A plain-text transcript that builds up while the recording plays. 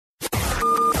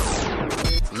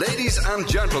Ladies and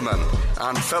gentlemen,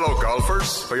 and fellow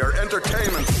golfers, for your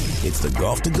entertainment. It's the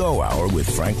Golf to Go Hour with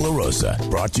Frank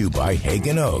LaRosa, brought to you by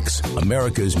Hagen Oaks,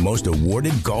 America's most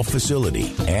awarded golf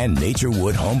facility, and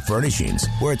Naturewood Home Furnishings,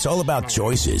 where it's all about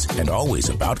choices and always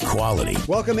about quality.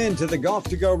 Welcome into the Golf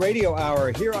to Go Radio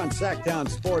Hour here on Sacktown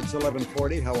Sports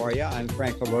 1140. How are you? I'm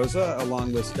Frank LaRosa,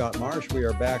 along with Scott Marsh. We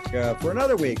are back for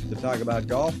another week to talk about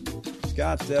golf.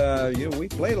 Scott, we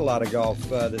played a lot of golf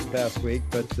this past week,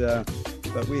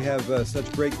 but we have such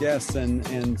great guests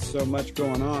and so much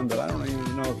going on that I don't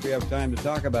even know if we have time to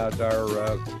talk about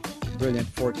our brilliant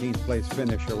 14th place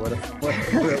finish or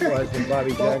whatever it was in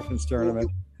Bobby Jackson's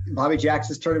tournament. Bobby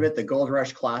Jackson's tournament, the Gold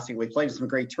Rush Classic. We played some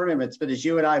great tournaments, but as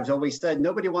you and I have always said,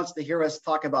 nobody wants to hear us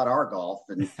talk about our golf.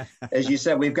 And as you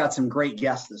said, we've got some great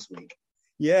guests this week.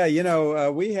 Yeah,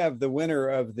 we have the winner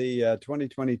of the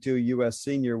 2022 U.S.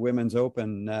 Senior Women's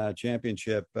Open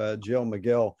Championship, Jill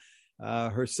McGill.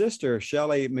 Her sister,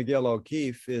 Shelly McGill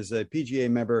O'Keefe, is a PGA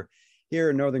member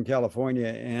here in Northern California.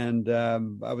 And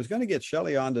I was going to get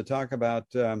Shelly on to talk about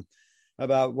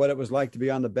what it was like to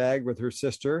be on the bag with her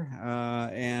sister.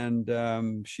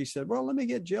 And she said, well, let me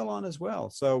get Jill on as well.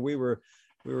 So we were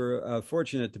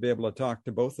fortunate to be able to talk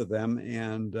to both of them.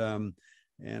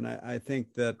 And I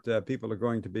think that people are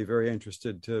going to be very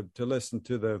interested to listen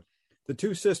to the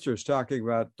two sisters talking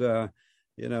about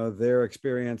their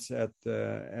experience at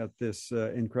this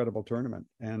incredible tournament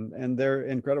and their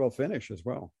incredible finish as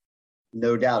well.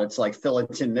 No doubt. It's like Phil and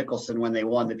Tim Mickelson when they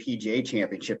won the PGA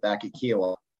Championship back at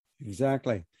Kiowa.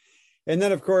 Exactly. And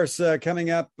then, of course, coming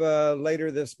up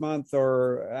later this month,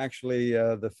 or actually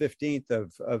the 15th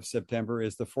of September,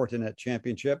 is the Fortinet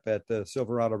Championship at the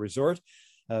Silverado Resort.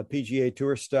 PGA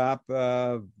Tour stop,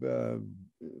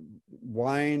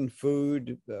 wine,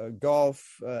 food,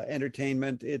 golf,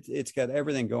 entertainment. It's got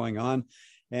everything going on.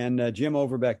 And Jim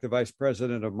Overbeck, the Vice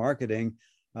President of Marketing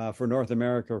for North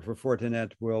America for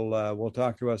Fortinet, will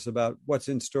talk to us about what's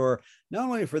in store, not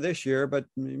only for this year, but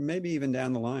maybe even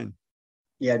down the line.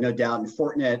 Yeah, no doubt. And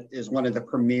Fortinet is one of the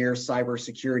premier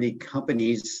cybersecurity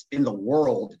companies in the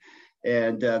world.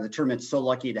 And the tournament's so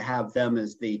lucky to have them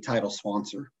as the title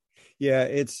sponsor. Yeah,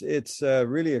 it's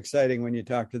really exciting when you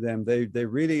talk to them. They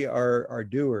really are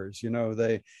doers.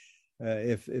 They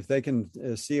if they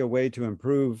can see a way to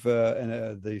improve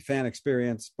the fan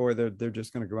experience, boy, they're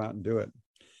just going to go out and do it.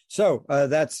 So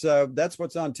that's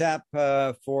what's on tap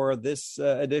for this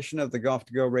edition of the Golf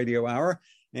to Go Radio Hour.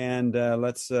 And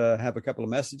let's have a couple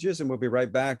of messages, and we'll be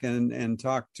right back and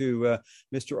talk to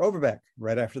Mr. Overbeck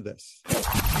right after this.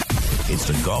 It's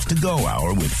the Golf to Go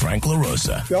Hour with Frank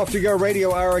LaRosa. Golf to Go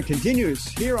Radio Hour continues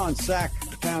here on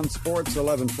Sacktown Sports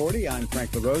 1140. I'm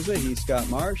Frank LaRosa. He's Scott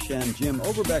Marsh and Jim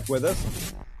Overbeck with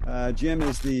us. Jim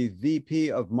is the VP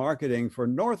of Marketing for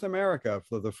North America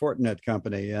for the Fortinet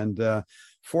Company. And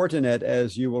Fortinet,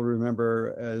 as you will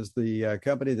remember, is the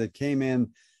company that came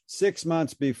in 6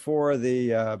 months before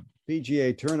the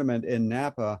PGA tournament in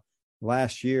Napa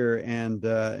last year and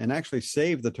actually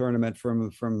saved the tournament from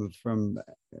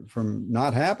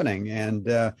not happening. And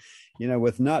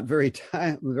with not very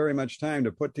much time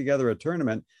to put together a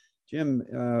tournament, Jim,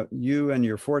 you and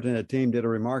your Fortinet team did a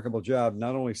remarkable job,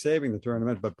 not only saving the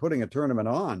tournament but putting a tournament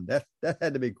on. That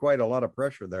had to be quite a lot of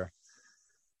pressure there.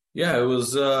 Yeah, it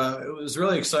was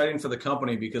really exciting for the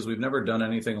company because we've never done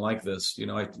anything like this.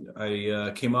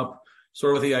 I came up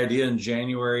sort of with the idea in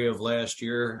January of last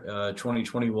year,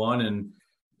 2021. And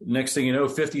next thing you know,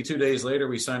 52 days later,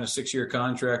 we signed a 6-year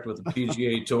contract with the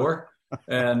PGA Tour.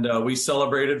 And we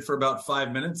celebrated for about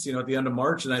 5 minutes, at the end of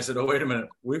March. And I said, oh, wait a minute,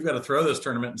 we've got to throw this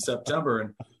tournament in September.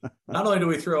 And not only do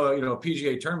we throw a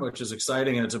PGA tournament, which is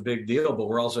exciting and it's a big deal, but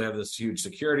we're also have this huge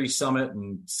security summit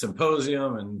and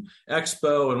symposium and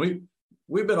expo. And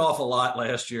we bit off a lot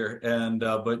last year. And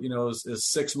but, it was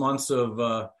 6 months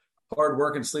of hard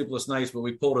work and sleepless nights, but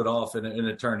we pulled it off and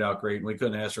it turned out great. And we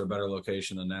couldn't ask for a better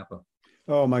location than Napa.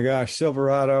 Oh my gosh,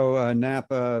 Silverado,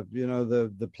 Napa,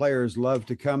 the players love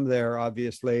to come there.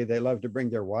 Obviously, they love to bring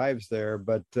their wives there,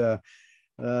 but the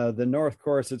North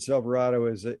Course at Silverado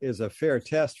is a fair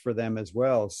test for them as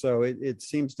well. So it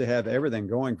seems to have everything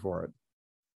going for it.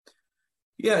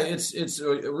 Yeah, it's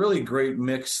a really great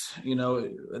mix.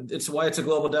 It's why it's a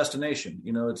global destination.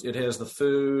 It has the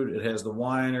food, it has the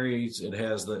wineries, it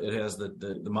has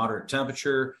the moderate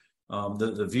temperature.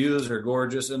 The views are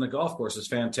gorgeous, and the golf course is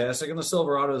fantastic, and the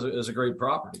Silverado is a great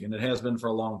property, and it has been for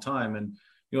a long time. And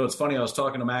it's funny, I was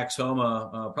talking to Max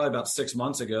Homa probably about 6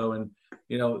 months ago, and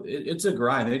it's a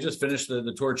grind. They just finished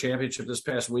the Tour Championship this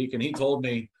past week, and he told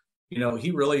me,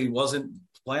 he really wasn't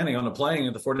planning on playing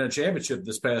at the Fortinet Championship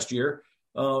this past year.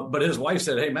 But his wife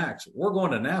said, "Hey, Max, we're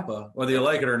going to Napa, whether you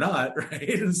like it or not." Right.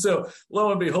 And so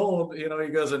lo and behold, he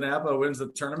goes to Napa, wins the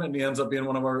tournament, and he ends up being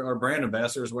one of our brand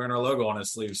ambassadors wearing our logo on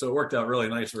his sleeve. So it worked out really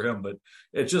nice for him. But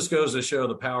it just goes to show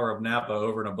the power of Napa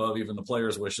over and above even the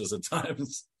players' wishes at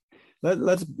times.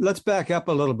 Let's back up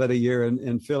a little bit a year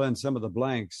and fill in some of the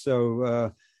blanks.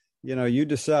 So, you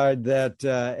decide that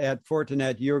at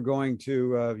Fortinet you're going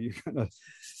to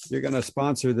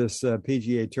sponsor this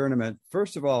PGA tournament.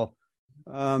 First of all,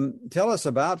 tell us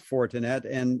about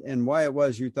Fortinet and why it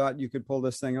was you thought you could pull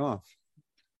this thing off.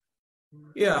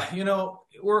 Yeah,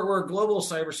 we're a global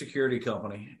cybersecurity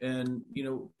company, and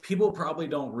people probably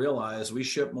don't realize we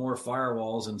ship more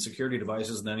firewalls and security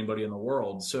devices than anybody in the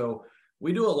world. So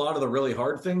we do a lot of the really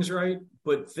hard things right,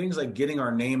 but things like getting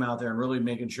our name out there and really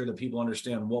making sure that people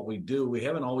understand what we do, we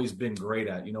haven't always been great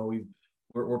at.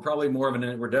 We're probably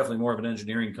we're definitely more of an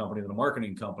engineering company than a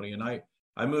marketing company. And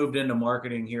I moved into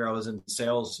marketing here. I was in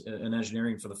sales and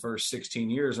engineering for the first 16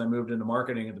 years. I moved into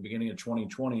marketing at the beginning of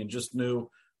 2020 and just knew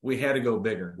we had to go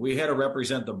bigger. We had to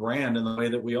represent the brand in the way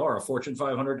that we are a Fortune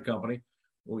 500 company.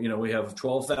 We have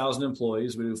 12,000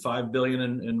 employees. We do $5 billion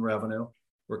in revenue.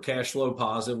 We're cash flow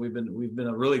positive. We've been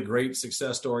a really great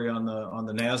success story on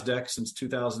the NASDAQ since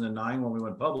 2009 when we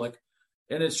went public.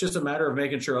 And it's just a matter of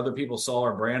making sure other people saw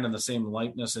our brand in the same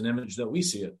likeness and image that we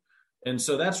see it. And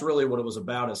so that's really what it was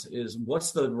about is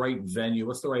what's the right venue?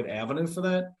 What's the right avenue for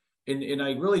that? And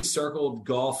I really circled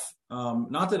golf.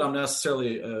 Not that I'm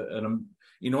necessarily an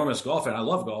enormous golf fan. I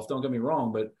love golf. Don't get me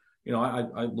wrong. But,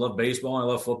 I love baseball. I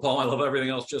love football. I love everything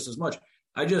else just as much.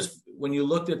 When you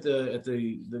looked at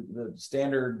the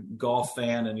standard golf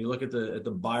fan and you look at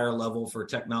the buyer level for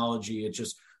technology,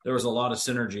 there was a lot of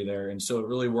synergy there. And so it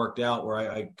really worked out where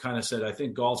I kind of said, I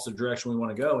think golf's the direction we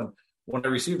want to go. And when I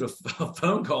received a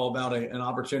phone call about an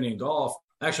opportunity in golf,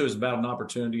 actually it was about an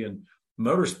opportunity in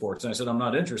motorsports. And I said, I'm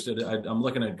not interested. I'm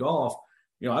looking at golf.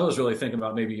 I was really thinking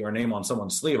about maybe our name on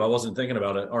someone's sleeve. I wasn't thinking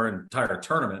about our entire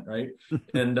tournament, right?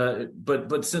 And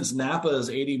but since Napa is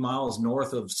 80 miles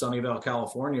north of Sunnyvale,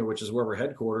 California, which is where we're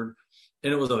headquartered,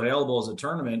 and it was available as a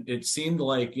tournament, it seemed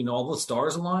like all the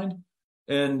stars aligned.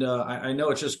 And I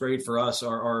know it's just great for us.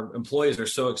 Our employees are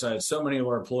so excited. So many of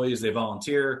our employees, they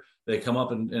volunteer, they come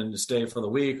up and stay for the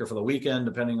week or for the weekend,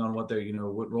 depending on what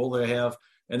what role they have,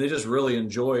 and they just really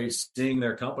enjoy seeing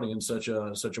their company in such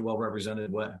a well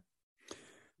represented way.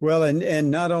 Well,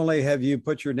 and not only have you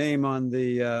put your name on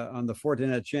the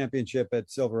Fortinet Championship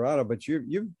at Silverado, but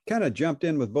you've kind of jumped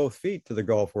in with both feet to the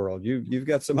golf world. You've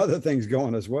got some other things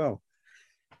going as well.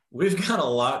 We've got a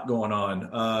lot going on.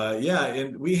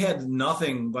 And we had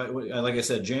nothing, but like I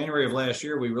said, January of last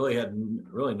year, we really had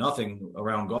nothing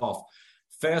around golf.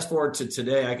 Fast forward to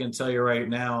today, I can tell you right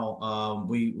now,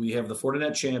 we have the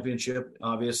Fortinet Championship,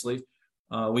 obviously.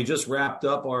 We just wrapped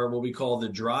up what we call the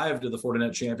drive to the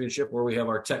Fortinet Championship, where we have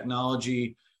our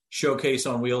technology showcase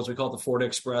on wheels. We call it the Fort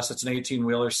Express. It's an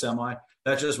 18-wheeler semi.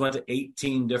 That just went to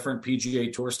 18 different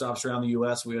PGA Tour stops around the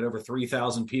U.S. We had over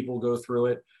 3,000 people go through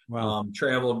it. Wow.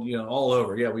 Traveled, all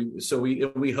over. Yeah, we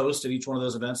hosted each one of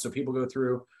those events. So people go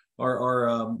through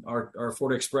our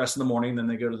Fort Express in the morning, then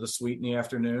they go to the suite in the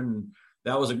afternoon. And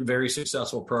that was a very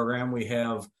successful program. We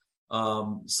have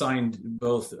signed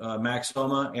both Max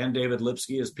Homa and David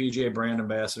Lipsky as PGA brand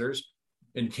ambassadors.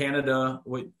 In Canada,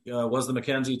 was the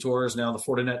Mackenzie Tour, is now the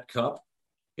Fortinet Cup.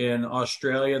 In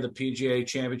Australia, the PGA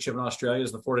Championship in Australia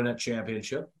is the Fortinet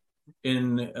Championship.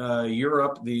 In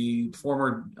Europe, the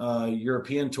former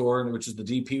European Tour, which is the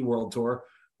DP World Tour,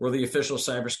 we're the official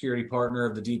cybersecurity partner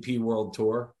of the DP World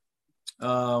Tour.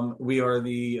 We are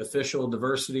the official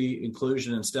diversity,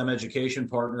 inclusion, and STEM education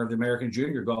partner of the American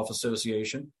Junior Golf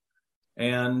Association.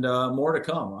 And more to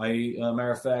come.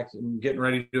 Matter of fact, I'm getting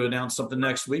ready to announce something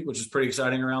next week, which is pretty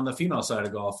exciting around the female side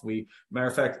of golf. Matter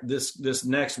of fact, this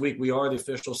next week, we are the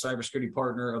official cybersecurity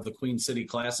partner of the Queen City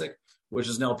Classic, which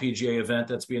is an LPGA event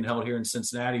that's being held here in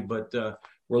Cincinnati. But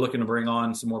we're looking to bring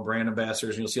on some more brand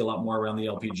ambassadors, and you'll see a lot more around the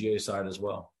LPGA side as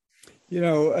well.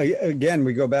 Again,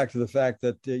 we go back to the fact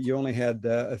that you only had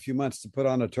a few months to put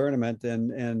on a tournament,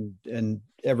 and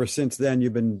ever since then,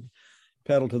 you've been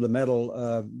pedal to the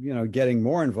metal, getting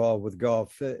more involved with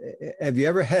golf. Have you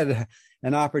ever had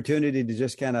an opportunity to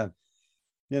just kind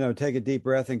of, take a deep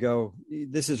breath and go,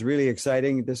 this is really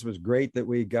exciting. This was great that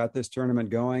we got this tournament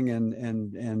going.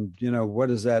 And what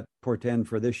does that portend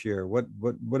for this year? What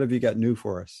have you got new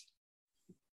for us?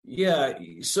 Yeah.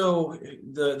 So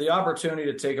the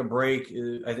opportunity to take a break,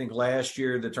 I think last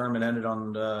year, the tournament ended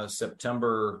on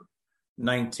September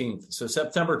 19th. So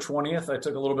September 20th, I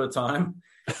took a little bit of time.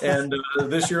 And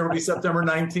this year it'll be September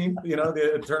 19th.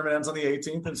 The tournament ends on the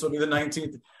 18th, and so it'll be the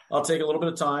 19th. I'll take a little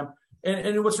bit of time.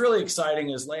 And what's really exciting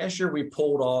is last year we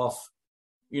pulled off,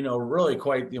 really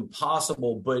quite the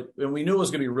impossible, and we knew it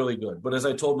was going to be really good. But as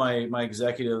I told my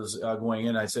executives going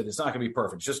in, I said, it's not going to be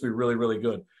perfect. It's just going to be really, really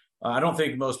good. I don't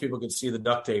think most people could see the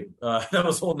duct tape that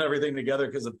was holding everything together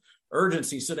because of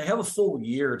urgency. So to have a full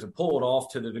year to pull it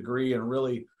off to the degree and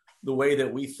really the way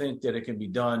that we think that it can be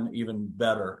done even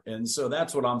better. And so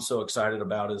that's what I'm so excited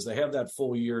about, is they have that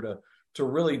full year to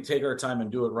really take our time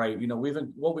and do it right.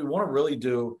 What we want to really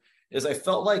do is, I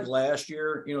felt like last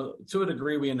year, to a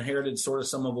degree, we inherited sort of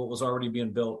some of what was already being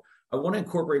built. I want to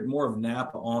incorporate more of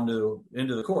Napa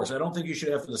into the course. I don't think you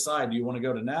should have to decide, do you want to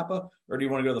go to Napa or do you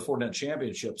want to go to the Fortinet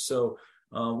Championship? So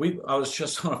I was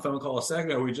just on a phone call a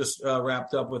second ago. We just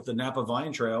wrapped up with the Napa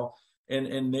Vine Trail,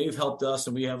 and they've helped us.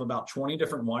 And we have about 20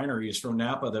 different wineries from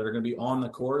Napa that are going to be on the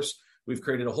course. We've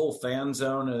created a whole fan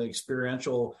zone, an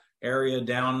experiential area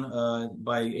down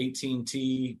by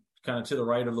 18T, kind of to the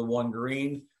right of the one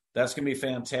green. That's going to be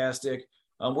fantastic.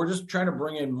 We're just trying to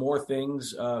bring in more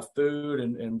things, food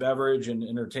and beverage and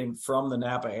entertainment from the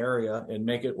Napa area, and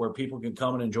make it where people can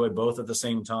come and enjoy both at the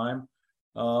same time.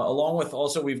 Along with,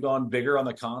 also, we've gone bigger on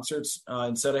the concerts.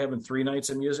 Instead of having 3 nights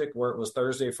of music, where it was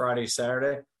Thursday, Friday,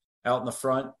 Saturday, out in the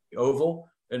front oval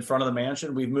in front of the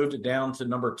mansion, we've moved it down to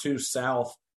number 2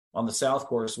 south on the south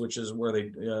course, which is where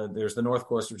there's the north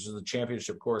course, which is the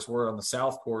championship course. We're on the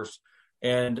south course,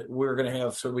 and we're going to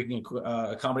have, so we can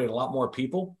accommodate a lot more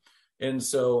people. And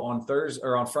so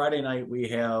on Friday night, we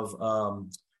have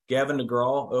Gavin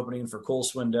DeGraw opening for Cole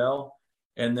Swindell.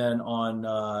 And then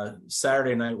on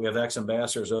Saturday night, we have X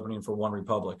Ambassadors opening for One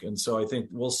Republic. And so I think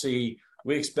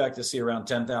we expect to see around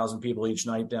 10,000 people each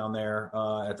night down there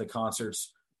at the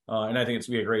concerts. And I think it's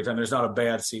going to be a great time. There's not a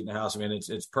bad seat in the house. I mean,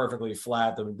 it's perfectly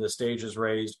flat. The stage is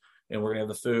raised, and we're going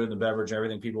to have the food and the beverage and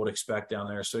everything people would expect down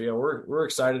there. So, yeah, we're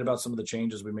excited about some of the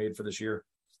changes we made for this year.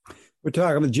 We're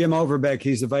talking with Jim Overbeck.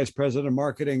 He's the Vice President of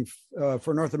Marketing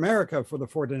for North America for the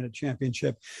Fortinet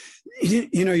Championship.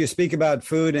 You speak about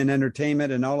food and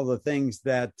entertainment and all of the things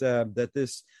that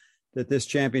this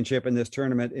championship and this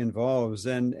tournament involves.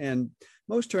 And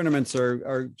most tournaments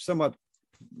are somewhat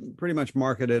pretty much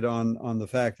marketed on the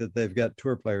fact that they've got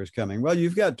tour players coming. Well,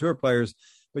 you've got tour players,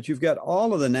 but you've got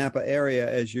all of the Napa area,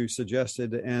 as you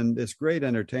suggested, and this great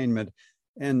entertainment.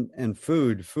 And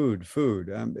food.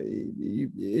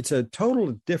 It's a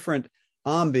total different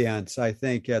ambiance, I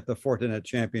think, at the Fortinet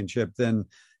Championship than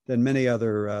many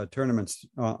other tournaments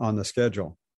on the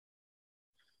schedule.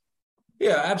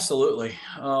 Yeah, absolutely.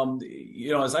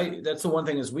 That's the one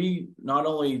thing is, we not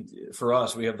only for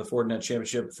us, we have the Fortinet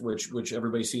Championship, which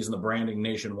everybody sees in the branding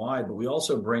nationwide, but we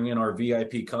also bring in our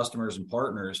VIP customers and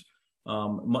partners.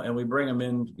 And we bring them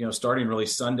in, starting really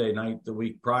Sunday night, the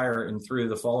week prior, and through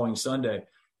the following Sunday.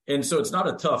 And so it's not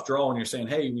a tough draw when you're saying,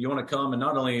 hey, you want to come and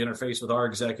not only interface with our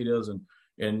executives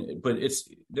but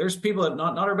there's people that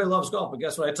not everybody loves golf, but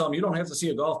guess what? I tell them, you don't have to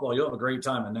see a golf ball. You'll have a great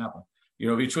time in Napa.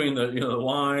 Between the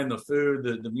wine, the food,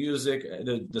 the music,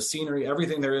 the scenery,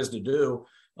 everything there is to do.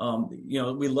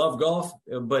 We love golf,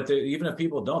 but even if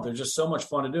people don't, they're just so much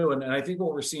fun to do. And I think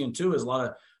what we're seeing too is a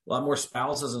lot more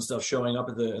spouses and stuff showing up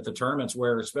at the tournaments,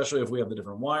 where, especially if we have the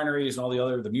different wineries and all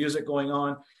the music going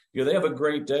on, they have a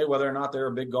great day, whether or not they're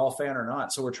a big golf fan or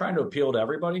not. So we're trying to appeal to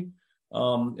everybody.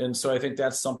 And so I think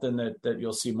that's something that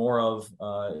you'll see more of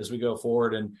as we go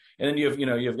forward. And then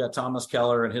you've got Thomas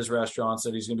Keller and his restaurants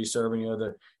that he's going to be serving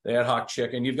the ad hoc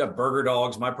chicken. You've got Burger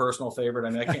Dogs, my personal favorite. I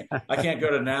mean, I can't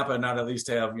go to Napa and not at least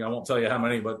have, I won't tell you how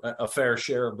many, but a fair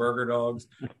share of Burger Dogs.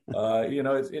 How do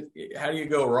you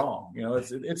go wrong?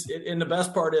 And the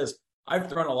best part is,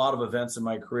 I've run a lot of events in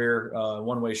my career,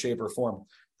 one way, shape, or form.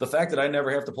 The fact that I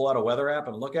never have to pull out a weather app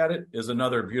and look at it is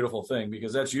another beautiful thing,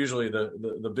 because that's usually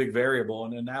the big variable.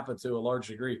 And in Napa, to a large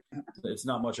degree, it's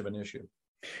not much of an issue.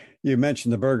 You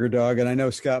mentioned the Burger Dog, and I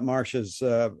know Scott Marsh's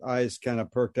eyes kind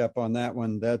of perked up on that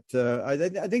one. That I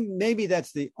think maybe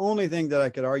that's the only thing that I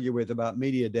could argue with about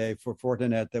Media Day for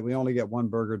Fortinet, that we only get one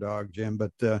Burger Dog, Jim.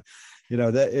 But that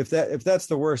if that's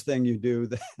the worst thing you do,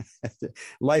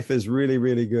 life is really,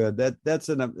 really good. That's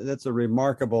a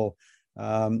remarkable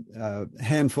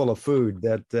handful of food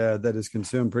that is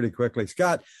consumed pretty quickly.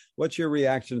 Scott, what's your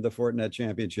reaction to the Fortinet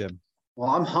Championship? Well,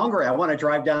 I'm hungry. I want to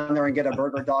drive down there and get a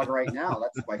Burger Dog right now.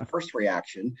 That's my first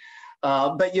reaction.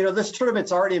 But this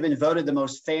tournament's already been voted the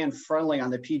most fan-friendly on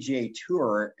the PGA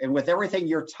Tour. And with everything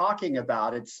you're talking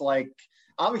about, it's like,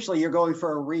 obviously you're going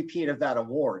for a repeat of that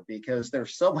award, because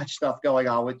there's so much stuff going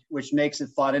on, which makes it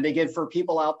fun. And again, for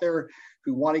people out there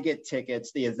who want to get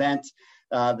tickets, the event,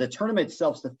 the tournament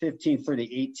itself is the 15th through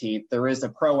the 18th. There is a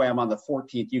Pro-Am on the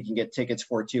 14th you can get tickets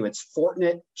for too. It's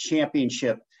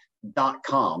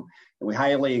FortinetChampionship.com. And we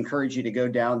highly encourage you to go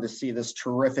down to see this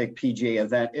terrific PGA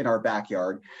event in our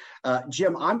backyard.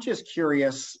 Jim, I'm just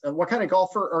curious, what kind of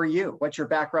golfer are you? What's your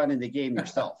background in the game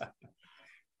yourself?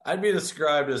 I'd be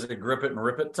described as a grip it and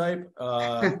rip it type.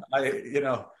 I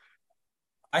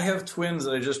have twins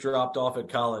that I just dropped off at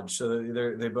college. So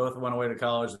they both went away to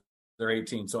college. They're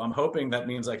 18. So I'm hoping that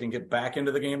means I can get back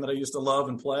into the game that I used to love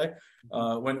and play.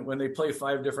 When they play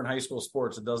 5 different high school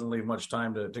sports, it doesn't leave much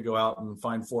time to go out and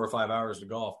find 4 or 5 hours to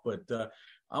golf. But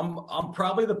I'm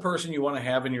probably the person you want to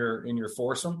have in your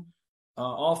foursome.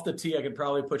 Off the tee, I could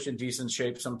probably put you in decent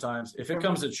shape sometimes. If it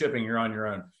comes to chipping, you're on your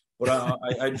own. But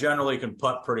I generally can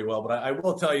putt pretty well. But I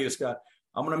will tell you, Scott,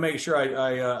 I'm going to make sure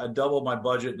I double my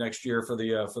budget next year for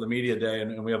the media day,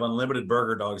 and we have unlimited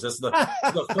burger dogs. That's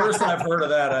the first I've heard of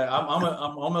that.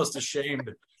 I'm almost ashamed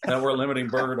that we're limiting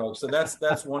burger dogs. So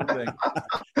that's one thing.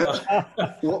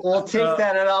 We'll take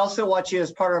that, and I also want you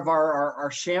as part of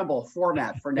our shamble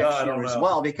format for next year as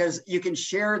well, because you can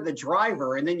share the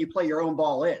driver and then you play your own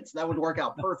ball in. So that would work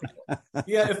out perfectly.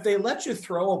 Yeah, if they let you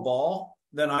throw a ball,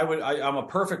 then I'm a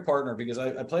perfect partner, because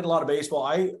I played a lot of baseball.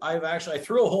 I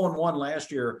threw a hole-in-one last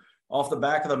year off the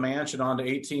back of the mansion onto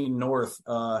 18 North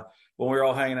when we were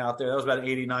all hanging out there. That was about an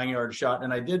 89-yard shot.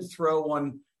 And I did throw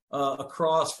one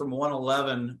across from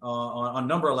 111 on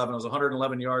number 11. It was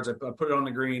 111 yards. I put it on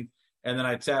the green, and then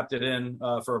I tapped it in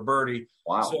for a birdie.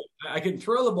 Wow. So I can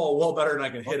throw the ball well better than I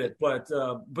can hit it. But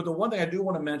the one thing I do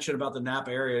want to mention about the Napa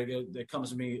area that comes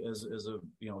to me as a,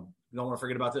 don't want to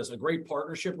forget about this. A great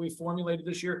partnership we formulated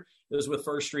this year is with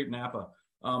First Street Napa.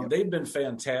 They've been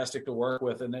fantastic to work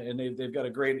with, and they've got a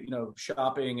great,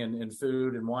 shopping and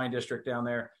food and wine district down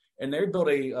there. And they've built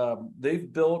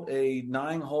a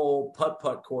 9-hole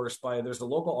putt course there's a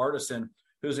local artisan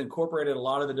who's incorporated a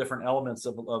lot of the different elements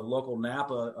of local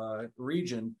Napa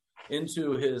region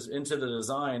into the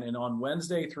design. And on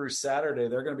Wednesday through Saturday,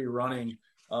 they're going to be running.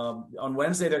 On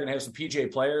Wednesday, they're going to have some PGA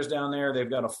players down there. They've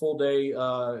got a full day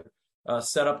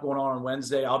setup going on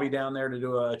Wednesday. I'll be down there to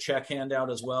do a check handout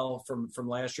as well from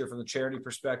last year from the charity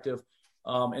perspective.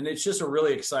 And it's just a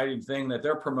really exciting thing that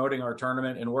they're promoting our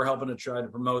tournament, and we're helping to try to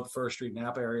promote the First Street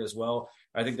Napa area as well.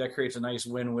 I think that creates a nice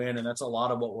win-win, and that's a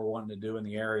lot of what we're wanting to do in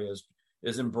the area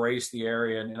is embrace the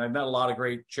area. And I've met a lot of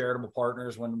great charitable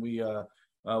partners when we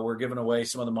we're giving away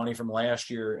some of the money from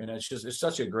last year, and it's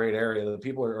such a great area. The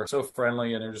people are so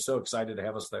friendly, and they're just so excited to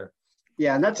have us there.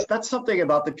 Yeah, and that's something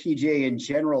about the PGA in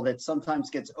general that sometimes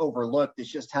gets overlooked.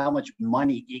 It's just how much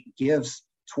money it gives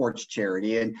towards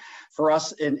charity. And for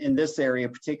us in this area,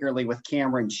 particularly with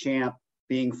Cameron Champ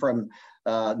being from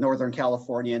Northern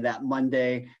California, that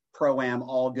Monday Pro-Am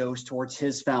all goes towards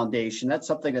his foundation. That's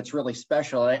something that's really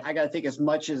special. I got to think, as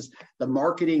much as the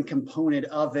marketing component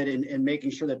of it and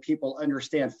making sure that people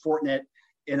understand Fortinet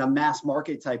in a mass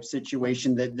market type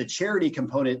situation, that the charity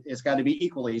component has got to be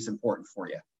equally as important for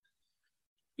you.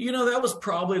 That was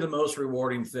probably the most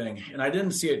rewarding thing, and I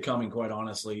didn't see it coming, quite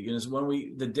honestly. Is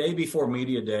when the day before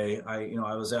media day, I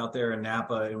was out there in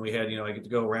Napa, and we had, I get to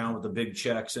go around with the big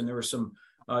checks, and there were some,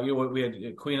 we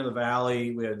had Queen of the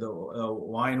Valley, we had the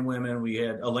Wine Women, we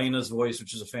had Elena's Voice,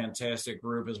 which is a fantastic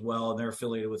group as well, and they're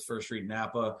affiliated with First Street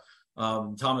Napa.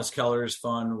 Thomas Keller's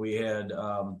fund, we had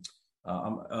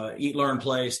Eat, Learn,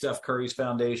 Play, Steph Curry's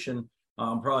foundation.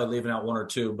 I'm probably leaving out one or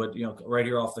two, but right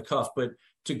here off the cuff, but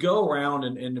to go around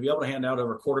and to be able to hand out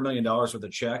over $250,000 worth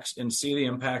of checks and see the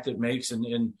impact it makes,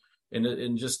 and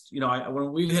just,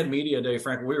 when we had media day,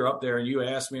 Frank, we were up there and you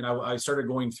asked me, and I started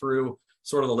going through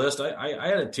sort of the list. I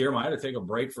had a tear. I had to take a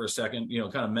break for a second,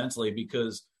 kind of mentally,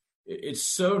 because it's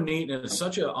so neat, and it's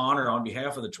such an honor on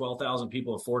behalf of the 12,000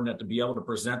 people of Fortinet to be able to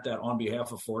present that on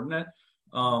behalf of Fortinet.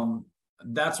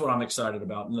 That's what I'm excited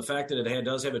about. And the fact that it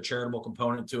does have a charitable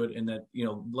component to it, and that,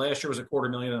 last year was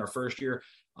 $250,000 in our first year.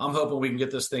 I'm hoping we can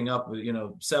get this thing up,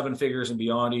 7 figures and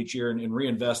beyond each year, and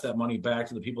reinvest that money back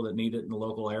to the people that need it in the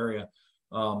local area,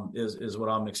 is what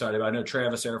I'm excited about. I know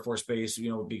Travis Air Force Base,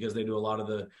 because they do a lot of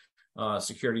the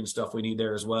security and stuff we need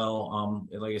there as well.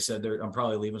 And like I said, I'm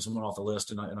probably leaving someone off the list,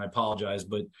 and I apologize,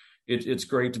 but it's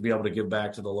great to be able to give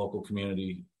back to the local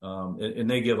community. And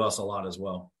they give us a lot as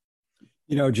well.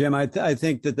 Jim, I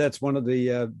think that's one of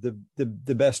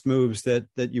the best moves that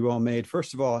you all made.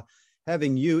 First of all,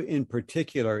 having you in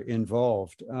particular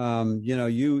involved,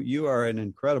 you are an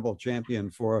incredible champion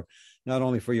for not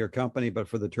only for your company but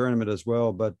for the tournament as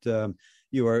well. But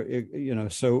you are,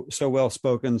 so well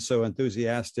spoken, so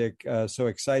enthusiastic, so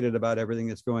excited about everything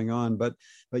that's going on. But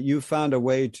you found a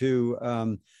way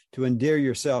to endear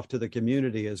yourself to the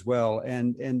community as well,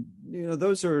 and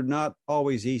those are not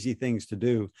always easy things to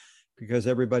do, because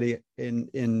everybody in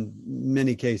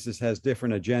many cases has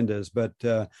different agendas. But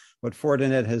what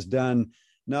Fortinet has done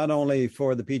not only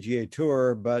for the PGA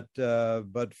Tour, but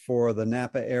for the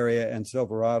Napa area and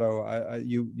Silverado.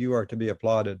 You are to be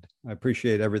applauded. I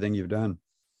appreciate everything you've done.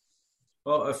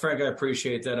 Well, Frank, I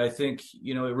appreciate that. I think,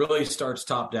 it really starts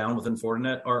top down within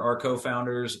Fortinet. Our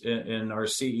co-founders and our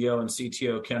CEO and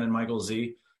CTO, Ken and Michael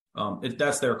Z,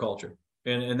 that's their culture.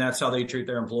 And that's how they treat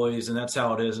their employees. And that's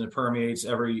how it is. And it permeates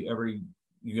every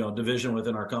division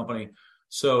within our company.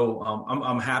 So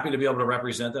I'm happy to be able to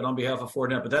represent that on behalf of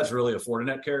Fortinet, but that's really a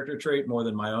Fortinet character trait more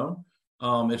than my own.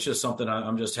 It's just something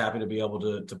I'm just happy to be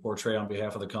able to portray on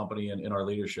behalf of the company and our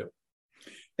leadership.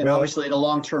 And obviously the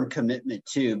long-term commitment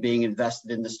too, being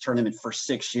invested in this tournament for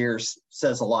 6 years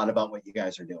says a lot about what you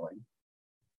guys are doing.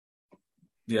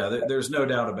 Yeah, there's no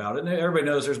doubt about it. And everybody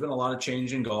knows there's been a lot of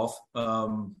change in golf.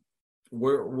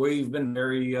 We've been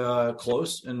very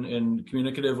close and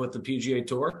communicative with the PGA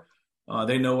Tour.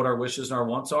 They know what our wishes and our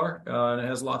wants are, and it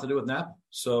has a lot to do with Napa.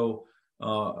 So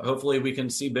hopefully we can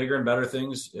see bigger and better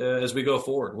things as we go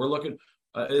forward. We're looking,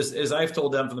 as I've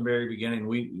told them from the very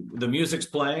beginning, the music's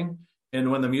playing, and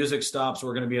when the music stops,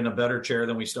 we're going to be in a better chair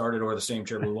than we started, or the same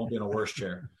chair, but we won't be in a worse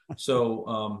chair.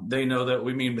 So they know that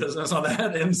we mean business on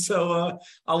that. And so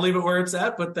I'll leave it where it's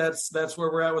at, but that's where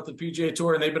we're at with the PGA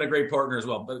Tour, and they've been a great partner as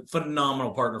well, but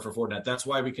phenomenal partner for Fortinet. That's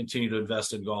why we continue to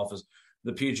invest in golf. Is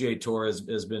the PGA Tour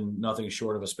has been nothing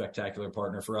short of a spectacular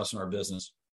partner for us in our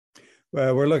business.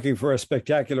 Well, we're looking for a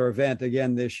spectacular event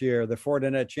again this year. The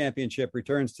Fortinet Championship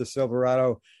returns to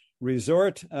Silverado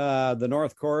Resort, the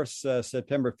North Course,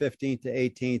 September 15th to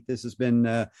 18th. This has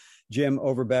been Jim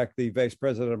Overbeck, the Vice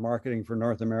President of Marketing for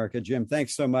North America. Jim,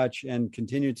 thanks so much and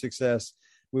continued success.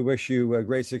 We wish you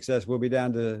great success. We'll be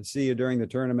down to see you during the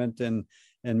tournament, and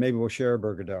maybe we'll share a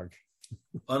burger dog.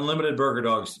 Unlimited burger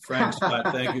dogs. Frank,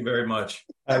 Scott, thank you very much.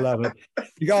 I love it.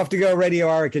 The Golf to Go Radio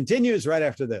Hour continues right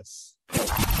after this.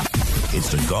 It's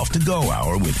the Golf to Go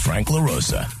Hour with Frank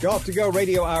LaRosa. Golf to Go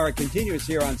Radio Hour continues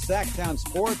here on Sacktown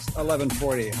Sports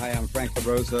 1140. Hi, I'm Frank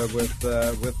LaRosa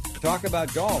with Talk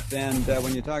About Golf. And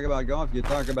when you talk about golf, you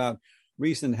talk about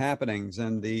recent happenings.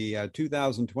 And the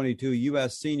 2022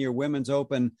 U.S. Senior Women's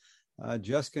Open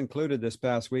just concluded this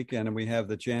past weekend. And we have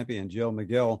the champion, Jill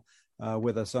McGill,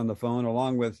 with us on the phone,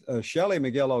 along with Shelly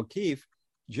McGill O'Keefe,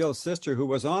 Jill's sister, who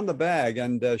was on the bag.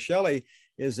 And Shelly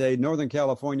is a Northern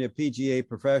California PGA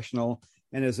professional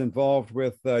and is involved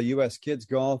with U.S. Kids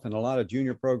Golf and a lot of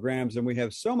junior programs. And we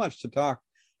have so much to talk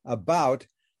about.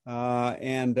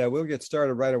 And we'll get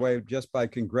started right away just by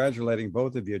congratulating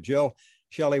both of you. Jill,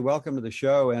 Shelly, welcome to the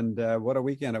show. And what a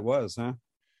weekend it was, huh?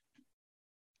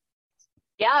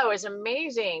 Yeah, it was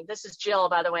amazing. This is Jill,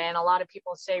 by the way, and a lot of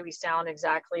people say we sound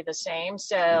exactly the same.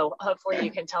 So hopefully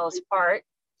you can tell us apart.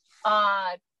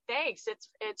 Thanks.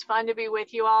 It's fun to be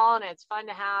with you all, and it's fun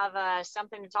to have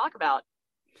something to talk about.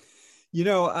 You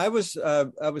know, I was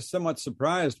somewhat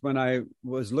surprised when I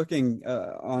was looking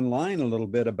online a little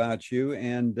bit about you,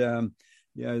 and the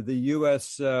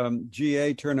U.S.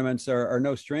 GA tournaments are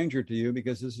no stranger to you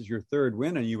because this is your third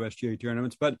win in USGA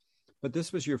tournaments. But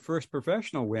this was your first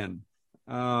professional win.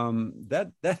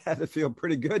 That had to feel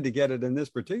pretty good to get it in this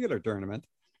particular tournament.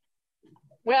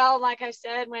 Well, like I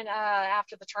said, when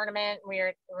after the tournament,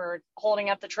 we're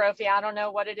holding up the trophy. I don't know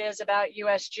what it is about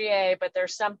USGA, but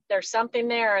there's something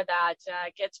there that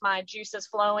gets my juices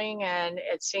flowing, and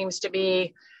it seems to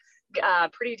be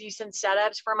pretty decent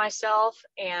setups for myself.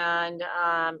 And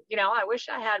I wish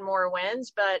I had more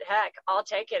wins, but heck, I'll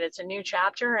take it. It's a new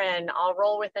chapter, and I'll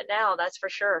roll with it now. That's for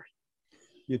sure.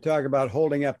 You talk about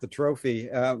holding up the trophy.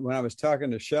 When I was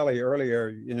talking to Shelly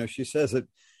earlier, she says it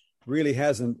really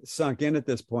hasn't sunk in at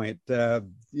this point.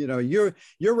 You're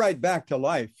right back to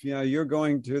life. You're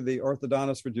going to the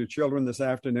orthodontist with your children this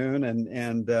afternoon,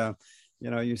 and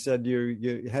you said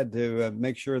you had to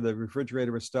make sure the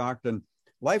refrigerator was stocked, and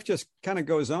life just kind of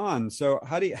goes on. So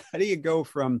how do you go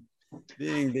from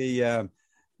being the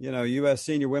U.S.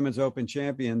 Senior Women's Open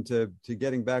champion to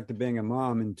getting back to being a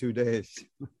mom in 2 days?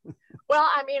 Well,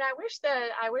 I mean, I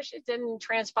wish it didn't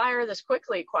transpire this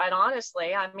quickly, quite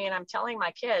honestly. I mean, I'm telling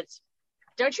my kids,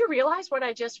 don't you realize what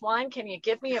I just won? Can you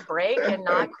give me a break and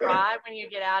not cry when you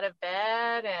get out of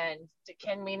bed? And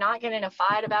can we not get in a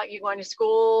fight about you going to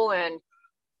school? And,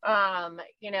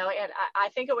 I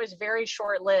think it was very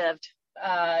short-lived.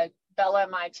 Bella,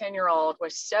 my 10-year-old,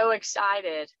 was so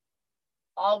excited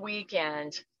all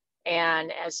weekend.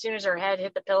 And as soon as her head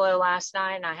hit the pillow last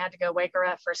night and I had to go wake her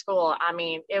up for school, I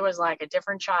mean, it was like a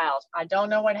different child. I don't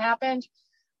know what happened,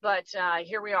 but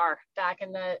here we are back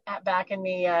in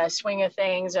the swing of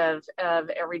things of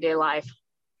everyday life.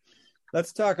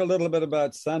 Let's talk a little bit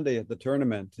about Sunday at the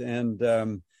tournament.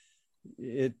 And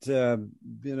when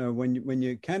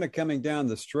you kind of coming down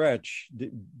the stretch,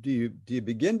 do you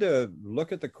begin to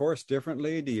look at the course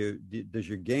differently? Does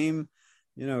your game,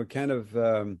 kind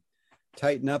of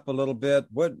tighten up a little bit?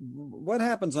 What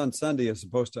happens on Sunday as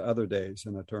opposed to other days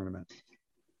in a tournament?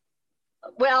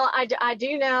 Well, I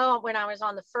do know when I was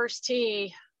on the first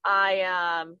tee,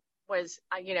 I was,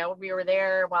 we were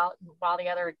there while the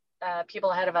other people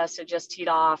ahead of us had just teed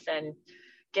off, and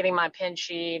getting my pin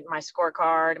sheet, my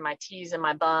scorecard, my tees and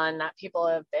my bun that people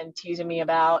have been teasing me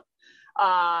about.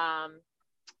 And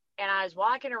I was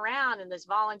walking around, and this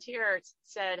volunteer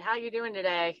said, "How you doing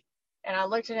today?" And I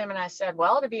looked at him and I said,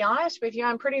 "Well, to be honest with you,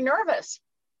 I'm pretty nervous."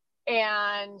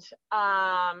 And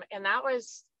that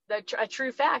was a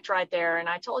true fact right there. And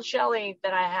I told Shelly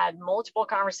that I had multiple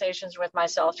conversations with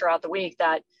myself throughout the week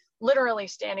that literally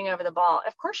standing over the ball,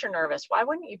 of course you're nervous. Why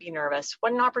wouldn't you be nervous?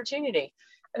 What an opportunity.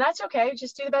 And that's okay.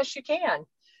 Just do the best you can.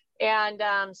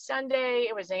 And Sunday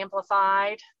it was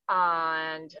amplified.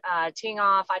 And teeing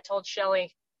off, I told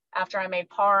Shelly after I made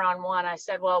par on one, I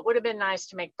said, well, it would have been nice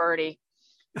to make birdie,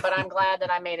 but I'm glad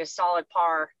that I made a solid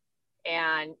par.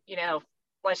 And,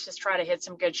 let's just try to hit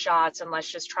some good shots, and let's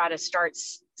just try to start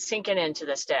sinking into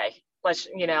this day. Let's,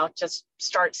 just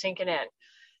start sinking in.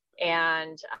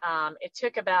 And it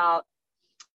took about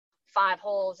 5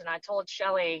 holes, and I told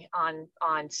Shelly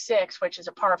on 6, which is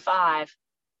a par 5,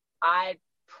 I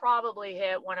probably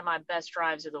hit one of my best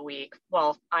drives of the week.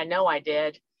 Well, I know I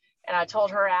did. And I told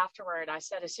her afterward, I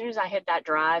said, as soon as I hit that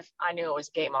drive, I knew it was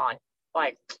game on.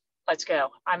 Like, let's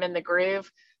go. I'm in the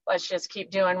groove. Let's just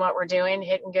keep doing what we're doing,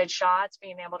 hitting good shots,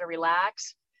 being able to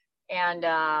relax. And,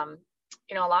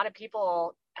 a lot of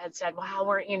people had said, wow,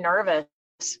 weren't you nervous?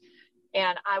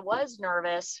 And I was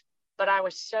nervous, but I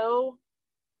was so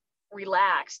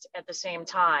relaxed at the same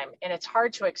time. And it's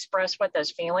hard to express what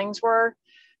those feelings were.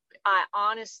 I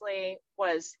honestly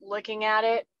was looking at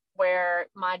it where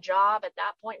my job at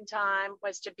that point in time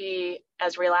was to be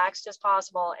as relaxed as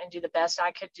possible and do the best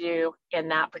I could do in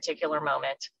that particular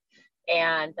moment.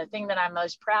 And the thing that I'm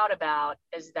most proud about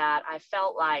is that I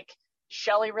felt like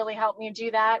Shelly really helped me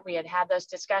do that. We had those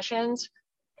discussions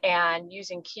and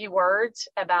using keywords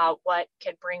about what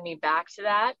could bring me back to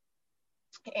that,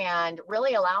 and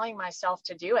really allowing myself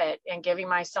to do it and giving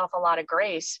myself a lot of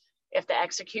grace. If the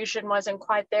execution wasn't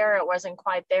quite there, it wasn't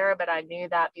quite there, but I knew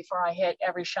that before I hit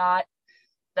every shot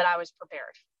that I was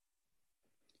prepared.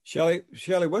 Shelly,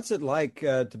 what's it like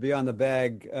to be on the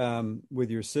bag with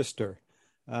your sister,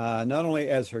 not only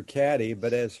as her caddy,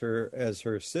 but as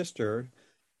her sister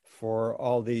for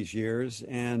all these years,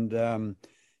 and to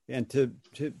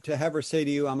have her say to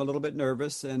you, "I'm a little bit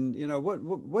nervous," and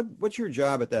what's your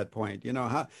job at that point?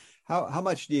 How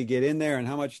much do you get in there, and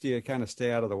how much do you kind of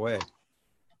stay out of the way?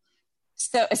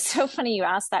 So it's so funny you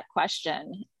asked that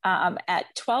question. At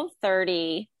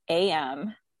 12:30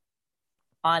 a.m.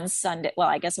 on Sunday, well,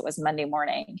 I guess it was Monday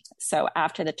morning. So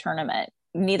after the tournament,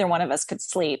 neither one of us could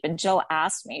sleep. And Jill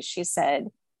asked me, she said,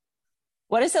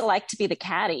 "What is it like to be the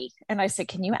caddy?" And I said,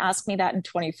 "Can you ask me that in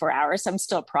 24 hours? I'm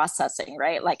still processing,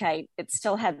 right? It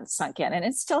still hadn't sunk in, and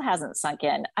it still hasn't sunk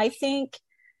in. I think,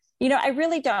 I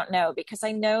really don't know, because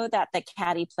I know that the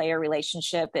caddy player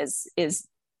relationship is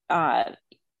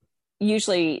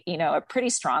usually, a pretty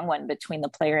strong one between the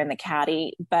player and the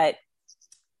caddy. But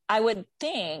I would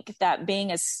think that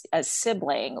being a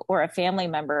sibling or a family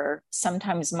member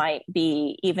sometimes might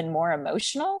be even more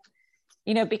emotional,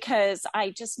 because I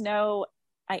just know,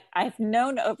 I've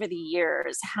known over the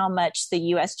years how much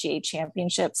the USGA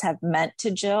championships have meant to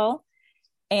Jill.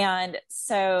 And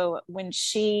so when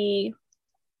she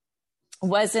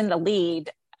was in the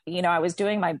lead, I was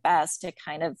doing my best to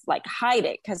kind of hide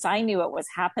it, because I knew it was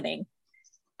happening.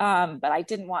 But I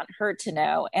didn't want her to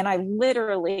know. And I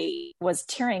literally was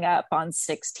tearing up on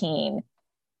 16.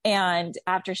 And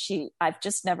after I've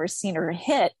just never seen her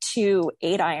hit 2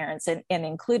 8-irons and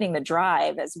including the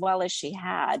drive as well as she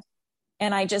had.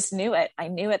 And I just knew it. I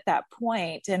knew at that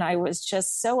point, and I was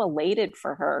just so elated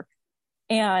for her.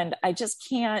 And I just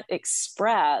can't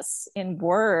express in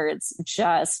words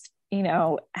just,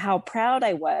 how proud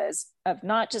I was of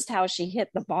not just how she hit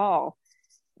the ball,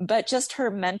 but just her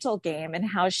mental game and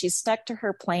how she stuck to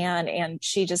her plan. And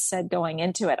she just said going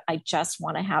into it, I just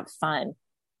want to have fun.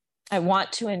 I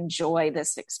want to enjoy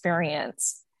this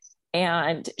experience.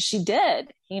 And she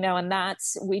did, and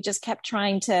we just kept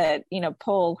trying to,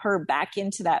 pull her back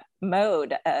into that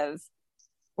mode of,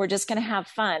 we're just going to have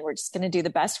fun. We're just going to do the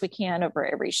best we can over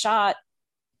every shot,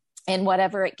 and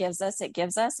whatever it gives us, it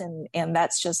gives us. And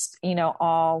that's just,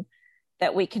 all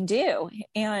that we can do.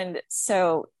 And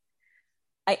so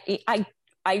I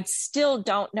still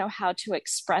don't know how to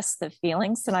express the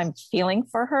feelings that I'm feeling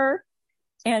for her.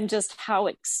 and just how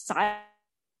excited,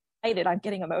 I'm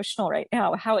getting emotional right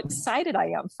now, how excited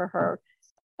I am for her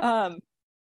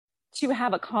to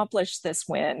have accomplished this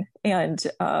win, and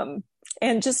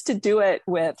just to do it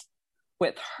with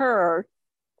her.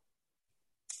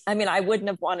 I mean, I wouldn't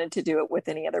have wanted to do it with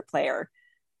any other player.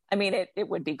 I mean, it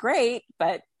would be great,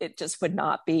 but it just would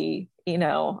not be,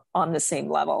 on the same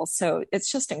level. So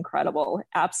it's just incredible,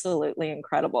 absolutely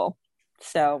incredible.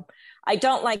 So I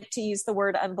don't like to use the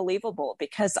word unbelievable,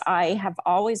 because I have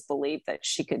always believed that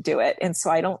she could do it. And so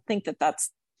I don't think that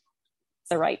that's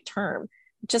the right term.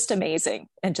 Just amazing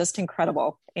and just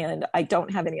incredible. And I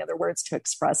don't have any other words to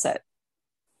express it.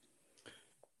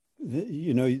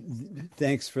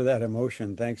 Thanks for that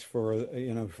emotion. Thanks for,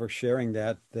 for sharing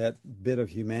that bit of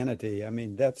humanity. I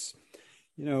mean, that's,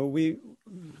 we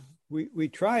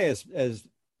try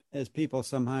as people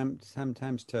sometimes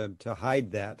to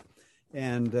hide that,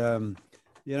 and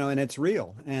and it's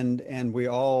real, and we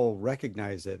all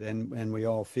recognize it, and we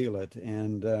all feel it,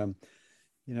 and and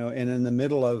in the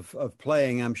middle of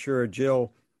playing, I'm sure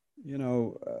Jill,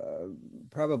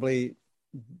 probably,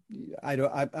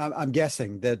 I'm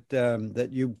guessing that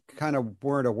you kind of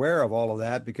weren't aware of all of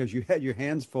that, because you had your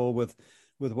hands full with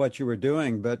what you were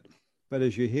doing, but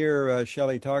as you hear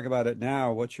Shelly talk about it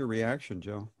now, what's your reaction,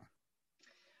 Jill?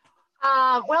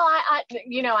 Well, I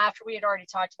after we had already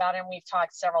talked about it, and we've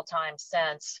talked several times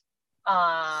since,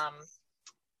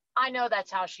 I know that's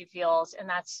how she feels. And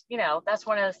that's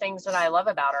one of the things that I love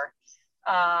about her.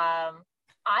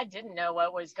 I didn't know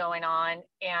what was going on.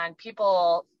 And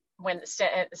people,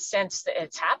 since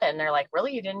it's happened, they're like,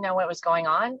 really, you didn't know what was going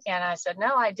on? And I said,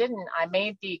 no, I didn't. I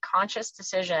made the conscious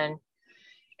decision.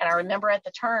 And I remember at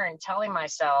the turn telling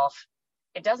myself,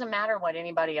 it doesn't matter what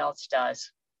anybody else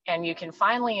does. And you can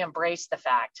finally embrace the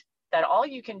fact that all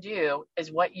you can do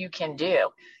is what you can do.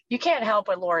 You can't help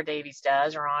what Laura Davies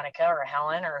does, or Annika, or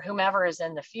Helen, or whomever is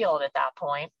in the field at that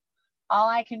point. All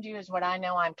I can do is what I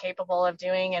know I'm capable of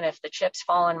doing. And if the chips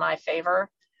fall in my favor,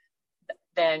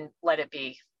 then let it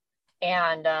be.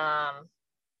 And I'm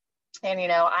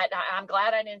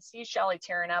glad I didn't see Shelly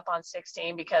tearing up on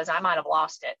 16, because I might have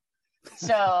lost it.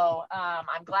 So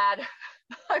I'm glad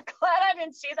I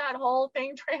didn't see that whole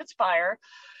thing transpire.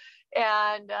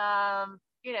 And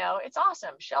it's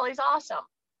awesome. Shelly's awesome.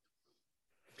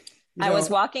 I was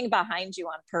walking behind you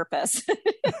on purpose.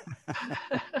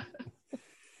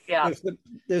 Yeah.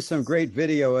 There's some great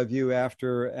video of you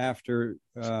after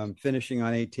finishing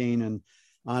on 18, and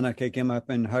Annika came up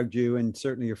and hugged you, and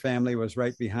certainly your family was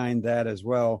right behind that as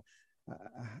well.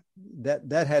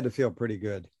 That had to feel pretty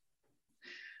good.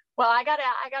 Well, I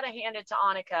gotta hand it to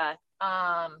Annika.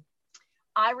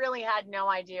 I really had no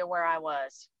idea where I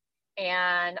was,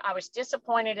 and I was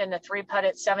disappointed in the 3-putt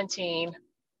at 17,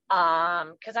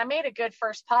 because I made a good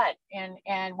first putt,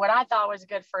 and what I thought was a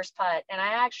good first putt, and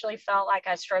I actually felt like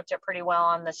I stroked it pretty well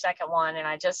on the second one,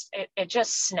 and it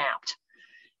just snapped.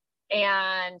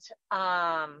 And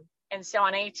so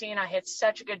on 18, I hit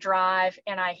such a good drive,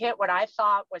 and I hit what I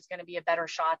thought was going to be a better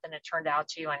shot than it turned out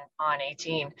to on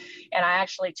 18. And I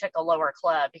actually took a lower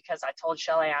club, because I told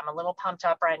Shelly, I'm a little pumped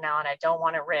up right now, and I don't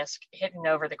want to risk hitting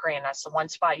over the green. That's the one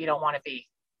spot you don't want to be.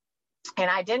 And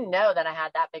I didn't know that I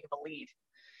had that big of a lead.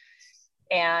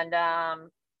 And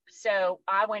so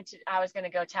I was going to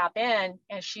go tap in,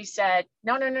 and she said,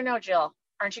 no, Jill,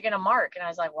 aren't you going to mark? And I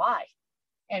was like, why?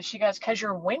 And she goes, because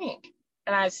you're winning.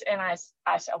 And I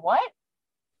said, what?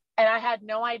 And I had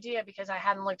no idea, because I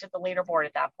hadn't looked at the leaderboard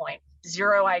at that point.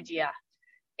 Zero idea.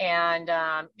 And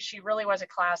she really was a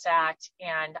class act.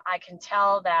 And I can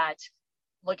tell that,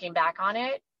 looking back on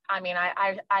it, I mean,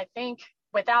 I think,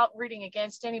 without rooting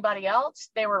against anybody else,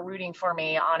 they were rooting for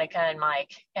me, Annika and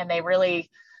Mike. And they really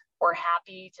were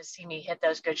happy to see me hit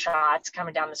those good shots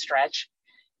coming down the stretch.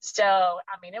 So,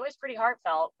 I mean, it was pretty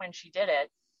heartfelt when she did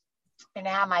it. And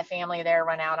to have my family there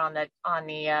run out on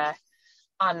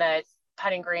the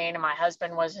putting green, and my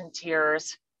husband was in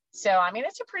tears. So, I mean,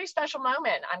 it's a pretty special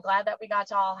moment. I'm glad that we got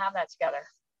to all have that together.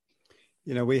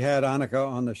 We had Annika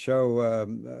on the show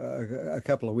a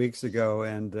couple of weeks ago,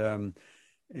 and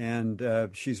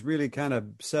she's really kind of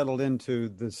settled into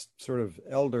this sort of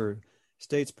elder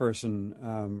statesperson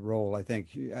role. I think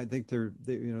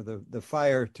the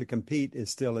fire to compete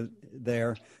is still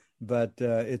there, but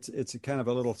it's a kind of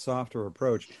a little softer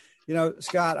approach.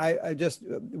 Scott, I just,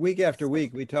 week after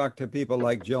week, we talk to people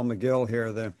like Jill McGill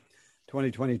here, the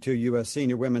 2022 U.S.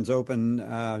 Senior Women's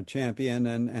Open champion,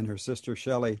 and her sister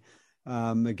Shelly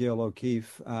McGill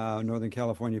O'Keefe, Northern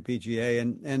California PGA,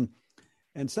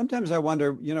 and sometimes I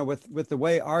wonder, with the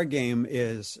way our game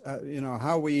is,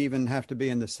 how we even have to be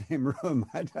in the same room.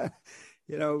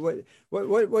 You know,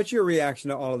 what's your reaction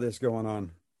to all of this going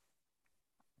on?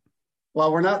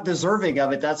 Well, we're not deserving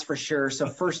of it, that's for sure. So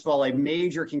first of all, a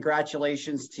major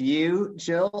congratulations to you,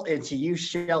 Jill, and to you,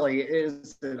 Shelley. It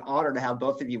is an honor to have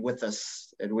both of you with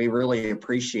us, and we really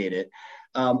appreciate it.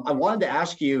 I wanted to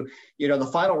ask you, the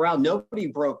final round, nobody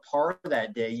broke par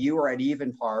that day. You were at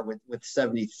even par with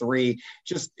 73.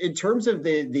 Just in terms of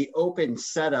the open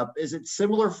setup, is it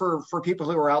similar for people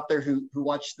who are out there who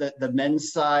watch the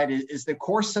men's side? Is the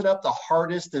course set up the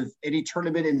hardest of any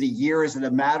tournament in the year? Is it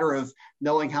a matter of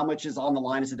knowing how much is on the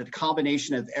line? Is it a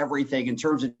combination of everything in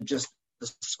terms of just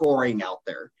the scoring out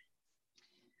there?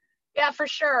 Yeah, for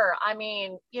sure. I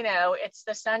mean, it's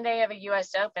the Sunday of a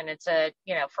U.S. Open. It's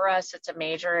for us, it's a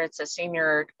major, it's a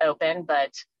senior open,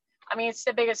 but I mean, it's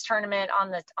the biggest tournament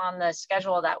on the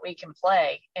schedule that we can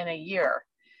play in a year,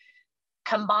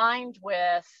 combined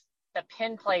with the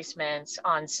pin placements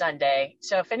on Sunday.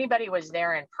 So if anybody was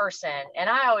there in person, and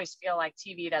I always feel like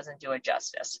TV doesn't do it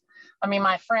justice. I mean,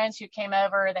 my friends who came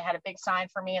over, they had a big sign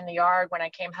for me in the yard when I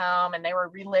came home, and they were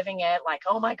reliving it like,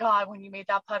 oh my God, when you made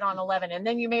that putt on 11, and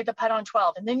then you made the putt on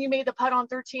 12, and then you made the putt on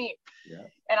 13. Yeah.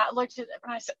 And I looked at it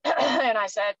and I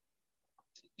said,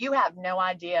 you have no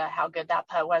idea how good that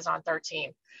putt was on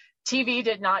 13. TV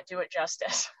did not do it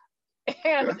justice.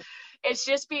 And it's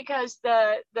just because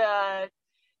the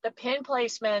pin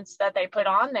placements that they put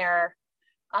on there,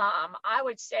 I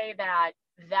would say that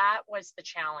was the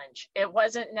challenge. It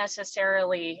wasn't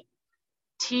necessarily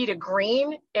tee to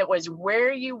green. It was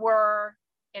where you were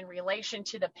in relation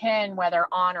to the pin, whether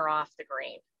on or off the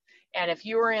green. And if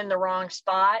you were in the wrong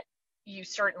spot, you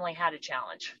certainly had a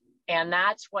challenge. And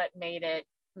that's what made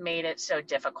it so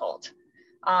difficult.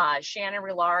 Shannon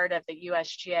Rillard of the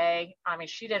USGA, I mean,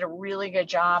 she did a really good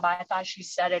job. I thought she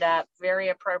set it up very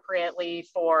appropriately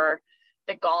for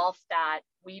the golf that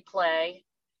we play.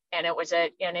 And it was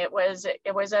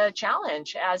a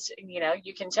challenge, as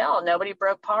you can tell. Nobody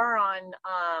broke par on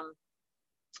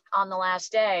the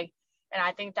last day. And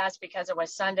I think that's because it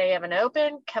was Sunday of an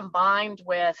Open combined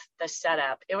with the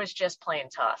setup. It was just plain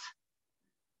tough.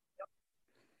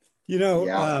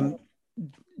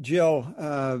 Jill,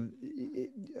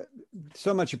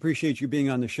 so much appreciate you being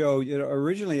on the show.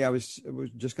 Originally I was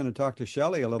just going to talk to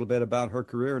Shelley a little bit about her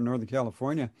career in Northern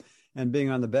California and being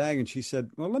on the bag. And she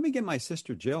said, well, let me get my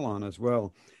sister Jill on as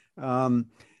well. And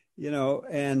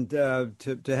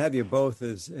to have you both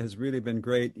has really been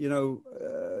great.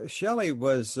 Shelley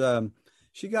was,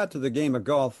 she got to the game of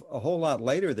golf a whole lot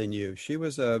later than you. She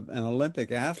was an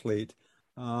Olympic athlete,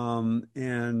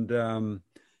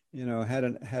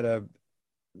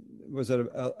 was it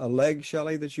a leg,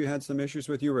 Shelley, that you had some issues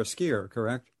with? You were a skier,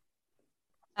 correct?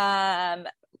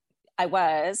 I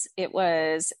was. It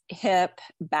was hip,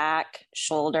 back,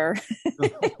 shoulder.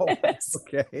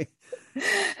 Okay.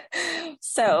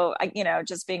 So,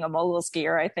 just being a mogul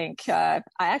skier, I think I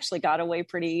actually got away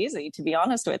pretty easy, to be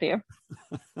honest with you.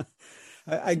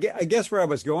 I guess where I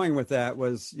was going with that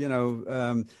was,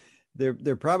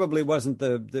 there probably wasn't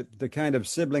the kind of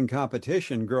sibling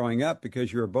competition growing up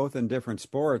because you were both in different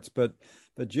sports. But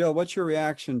Jill, what's your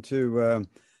reaction to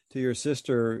your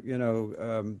sister,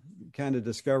 kind of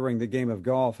discovering the game of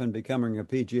golf and becoming a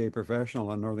PGA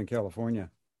professional in Northern California?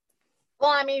 Well,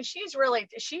 I mean, she's really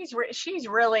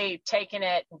taken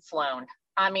it and flown.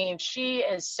 I mean, she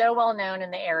is so well known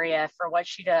in the area for what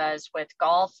she does with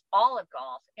golf, all of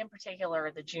golf, in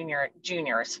particular the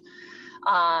juniors.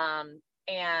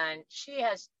 And she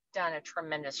has done a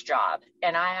tremendous job.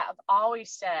 And I have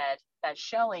always said that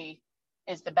Shelley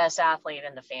is the best athlete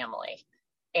in the family.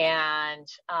 And,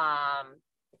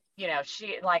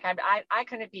 I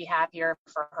couldn't be happier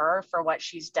for her for what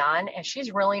she's done. And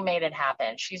she's really made it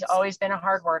happen. She's always been a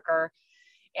hard worker.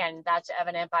 And that's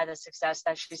evident by the success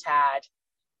that she's had.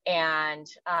 And,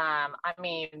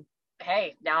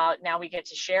 hey, now we get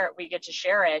to share it. We get to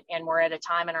share it. And we're at a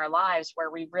time in our lives where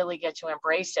we really get to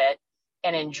embrace it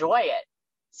and enjoy it.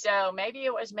 So maybe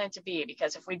it was meant to be,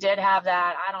 because if we did have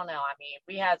that, I don't know. I mean,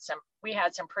 we had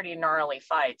some pretty gnarly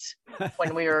fights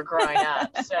when we were growing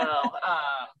up. So,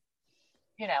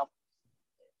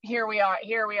 here we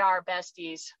are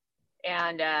besties,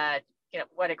 and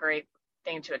what a great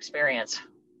thing to experience.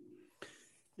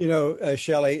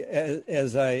 Shelley,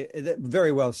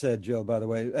 very well said, Jill, by the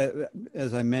way.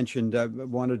 As I mentioned, I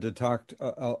wanted to talk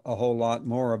a whole lot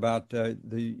more about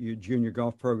the junior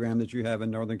golf program that you have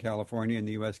in Northern California and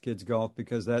the U.S. Kids Golf,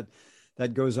 because that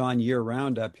goes on year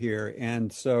round up here.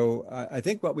 And so I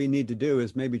think what we need to do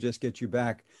is maybe just get you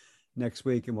back next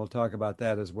week, and we'll talk about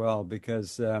that as well,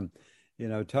 because,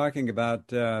 talking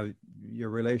about your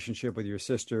relationship with your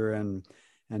sister and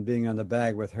being on the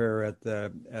bag with her at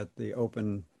the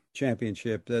Open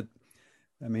championship. That,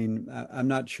 I mean, I'm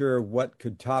not sure what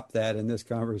could top that in this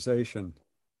conversation.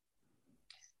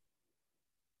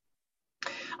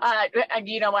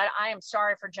 You know what? I am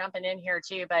sorry for jumping in here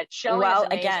too, but Shelly well, is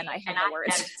amazing. Again, I have the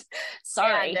words.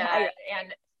 Sorry.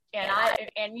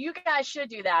 And you guys should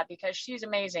do that because she's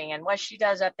amazing. And what she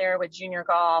does up there with junior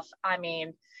golf, I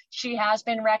mean, she has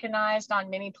been recognized on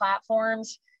many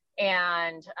platforms,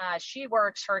 and she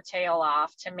works her tail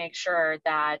off to make sure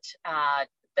that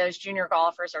those junior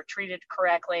golfers are treated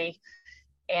correctly.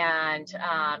 And,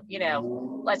 you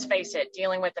know, let's face it,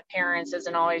 dealing with the parents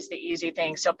isn't always the easy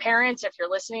thing. So parents, if you're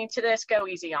listening to this, go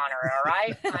easy on her. All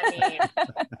right. I mean,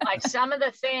 like some of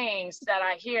the things that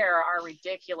I hear are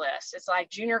ridiculous. It's like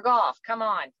junior golf. Come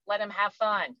on, let them have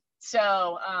fun. So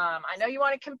I know you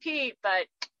want to compete, but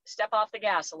step off the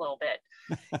gas a little bit.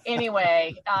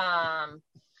 Anyway,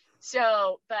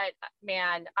 but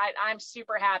man, I'm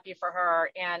super happy for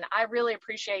her, and I really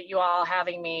appreciate you all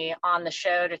having me on the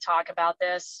show to talk about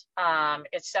this.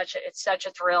 It's such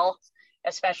a thrill,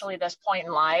 especially this point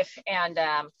in life. And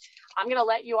I'm going to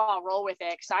let you all roll with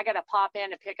it because I got to pop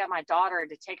in to pick up my daughter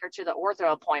to take her to the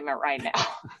ortho appointment right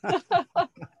now.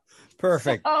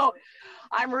 Perfect. Oh,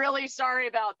 I'm really sorry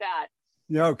about that.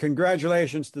 No,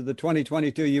 congratulations to the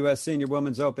 2022 U.S. Senior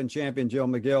Women's Open champion, Jill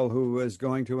McGill, who is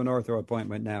going to an ortho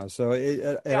appointment now. So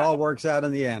it all works out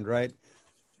in the end, right?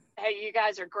 Hey, you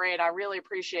guys are great. I really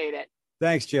appreciate it.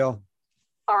 Thanks, Jill.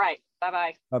 All right.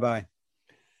 Bye-bye. Bye-bye.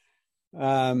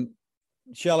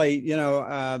 Shelly, you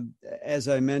know, as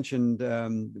I mentioned,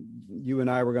 you and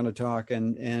I were going to talk,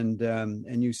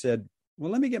 and you said,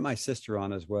 well, let me get my sister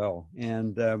on as well.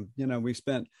 And, you know, we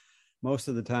spent most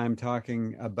of the time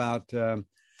talking about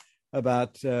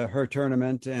her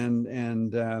tournament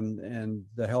and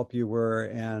the help you were.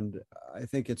 And I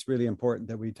think it's really important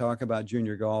that we talk about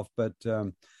junior golf, but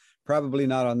probably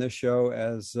not on this show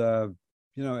as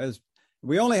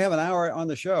we only have an hour on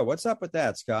the show. What's up with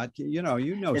that, Scott? You know,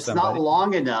 it's somebody. Not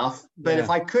long enough, but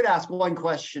if I could ask one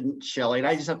question, Shelly, and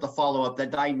I just have to follow up the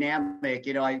dynamic,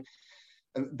 you know, I'm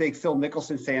a big Phil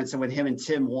Mickelson fan. So when him and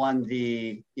Tim won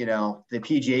the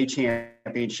PGA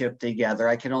championship together,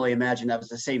 I can only imagine that was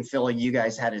the same feeling you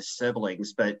guys had as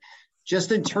siblings. But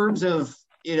just in terms of,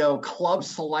 you know, club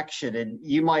selection, and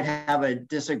you might have a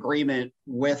disagreement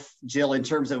with Jill in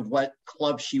terms of what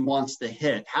club she wants to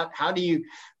hit. How do you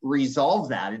resolve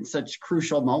that in such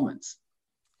crucial moments?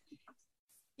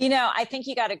 You know, I think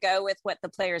you got to go with what the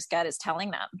player's gut is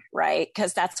telling them, right?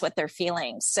 Because that's what they're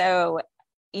feeling. So,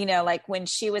 you know, like when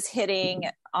she was hitting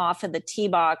off of the tee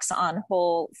box on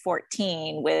hole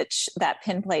 14, which that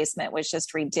pin placement was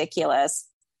just ridiculous.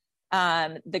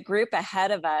 The group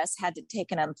ahead of us had to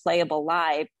take an unplayable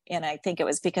lie. And I think it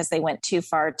was because they went too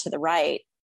far to the right.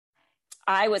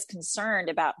 I was concerned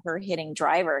about her hitting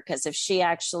driver because if she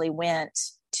actually went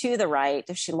to the right,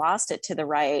 if she lost it to the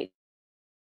right,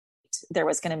 there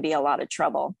was going to be a lot of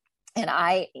trouble. And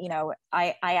I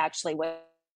actually was,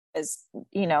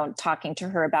 you know, talking to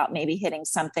her about maybe hitting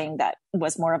something that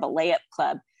was more of a layup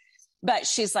club. But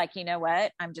she's like, you know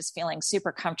what? I'm just feeling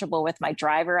super comfortable with my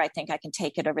driver. I think I can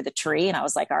take it over the tree. And I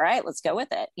was like, all right, let's go with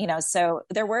it. You know, so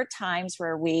there were times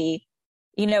where we,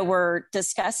 you know, were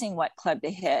discussing what club to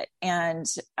hit. And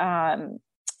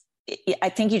I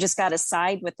think you just got to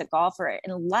side with the golfer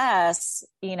unless,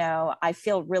 you know, I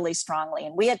feel really strongly.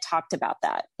 And we had talked about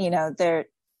that, you know, the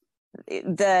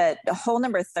hole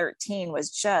number 13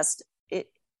 was just,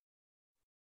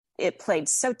 it played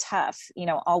so tough, you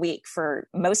know, all week for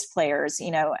most players.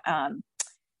 You know,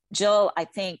 Jill, I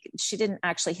think she didn't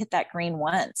actually hit that green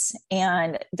once.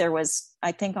 And there was,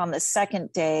 I think on the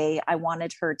second day, I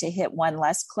wanted her to hit one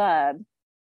less club.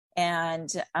 And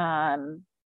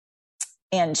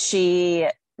she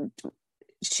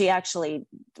actually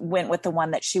went with the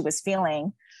one that she was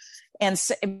feeling. And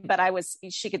so, but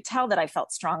she could tell that I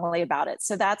felt strongly about it.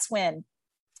 So that's when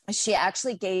she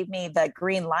actually gave me the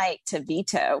green light to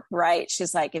veto, right?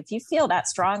 She's like, if you feel that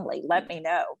strongly, let me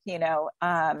know, you know.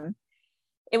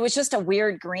 It was just a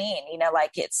weird green, you know,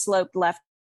 like it sloped left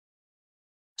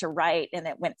to right and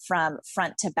it went from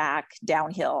front to back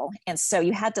downhill. And so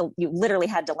you literally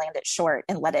had to land it short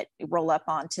and let it roll up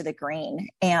onto the green.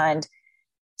 And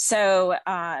so,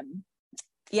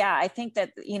 yeah, I think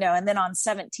that, you know, and then on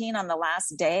 17 on the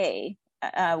last day,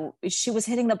 she was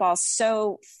hitting the ball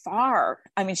so far.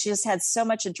 I mean, she just had so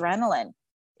much adrenaline.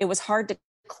 It was hard to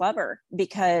club her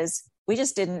because we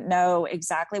just didn't know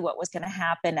exactly what was going to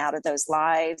happen out of those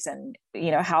lives and,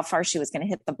 you know, how far she was going to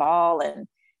hit the ball.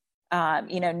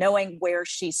 And, you know, knowing where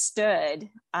she stood,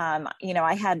 you know,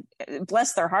 I had,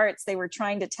 bless their hearts, they were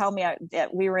trying to tell me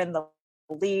that we were in the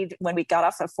lead when we got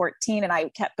off of 14, and I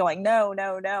kept going, no, I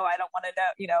don't want to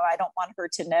know, I don't want her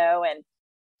to know.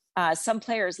 And some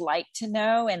players like to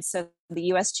know. And so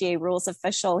the USGA rules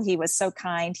official, he was so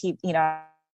kind.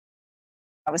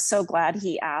 I was so glad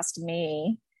he asked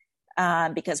me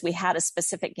because we had a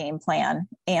specific game plan.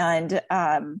 And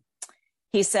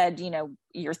he said,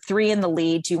 you're 3 in the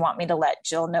lead. Do you want me to let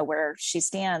Jill know where she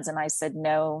stands? And I said,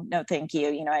 no, thank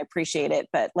you. I appreciate it,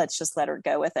 but let's just let her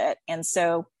go with it. And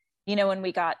so, when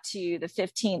we got to the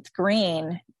 15th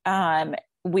green,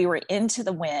 we were into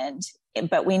the wind,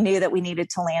 but we knew that we needed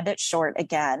to land it short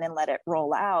again and let it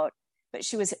roll out. But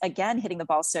she was again hitting the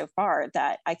ball so far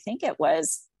that I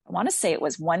want to say it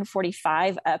was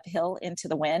 145 uphill into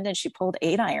the wind, and she pulled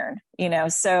 8-iron,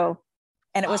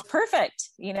 and it was perfect.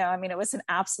 It was an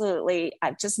absolutely,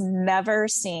 I've just never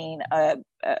seen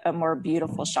a more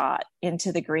beautiful shot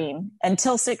into the green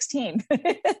until 16.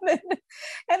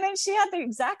 and then she had the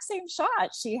exact same shot.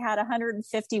 She had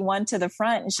 151 to the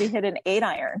front, and she hit an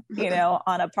 8-iron,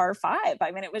 on a par 5.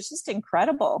 It was just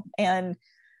incredible. And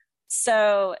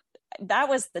so that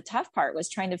was the tough part, was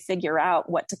trying to figure out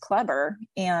what to club her.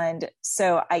 And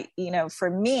so for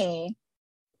me,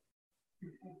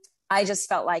 I just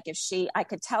felt like I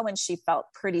could tell when she felt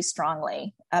pretty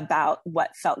strongly about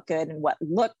what felt good and what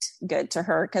looked good to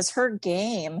her, because her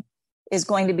game is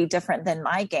going to be different than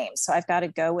my game. So I've got to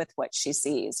go with what she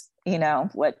sees,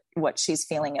 what she's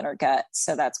feeling in her gut.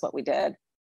 So that's what we did.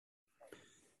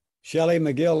 Shelly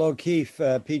McGill O'Keefe,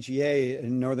 PGA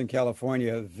in Northern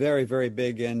California, very, very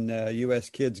big in U.S.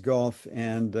 kids golf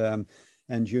and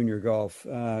junior golf.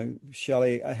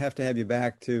 Shelly, I have to have you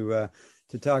back to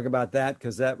talk about that,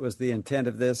 because that was the intent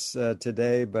of this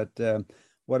today. But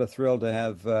what a thrill to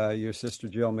have your sister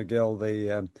Jill McGill,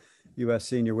 the U.S.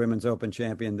 Senior Women's Open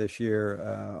champion this year,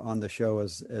 on the show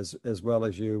as well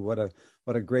as you. What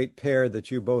a great pair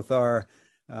that you both are.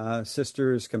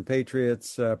 Sisters,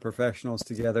 compatriots, professionals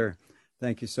together.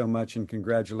 Thank you so much, and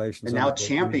congratulations. And now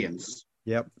champions.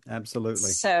 Yep,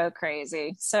 absolutely. So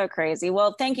crazy.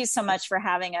 Well, thank you so much for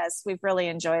having us. We've really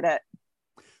enjoyed it.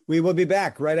 We will be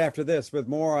back right after this with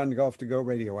more on Golf to Go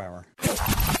Radio Hour.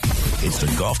 It's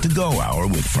the Golf to Go Hour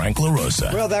with Frank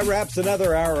LaRosa. Well, that wraps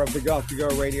another hour of the Golf to Go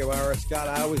Radio Hour. Scott,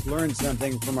 I always learn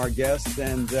something from our guests,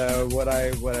 and what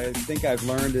I think I've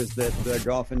learned is that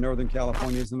golf in Northern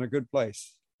California is in a good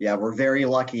place. Yeah, we're very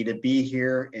lucky to be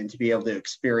here and to be able to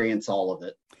experience all of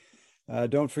it.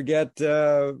 Don't forget,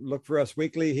 look for us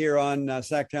weekly here on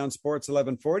Sacktown Sports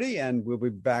 1140, and we'll be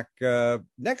back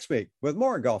next week with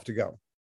more Golf to Go.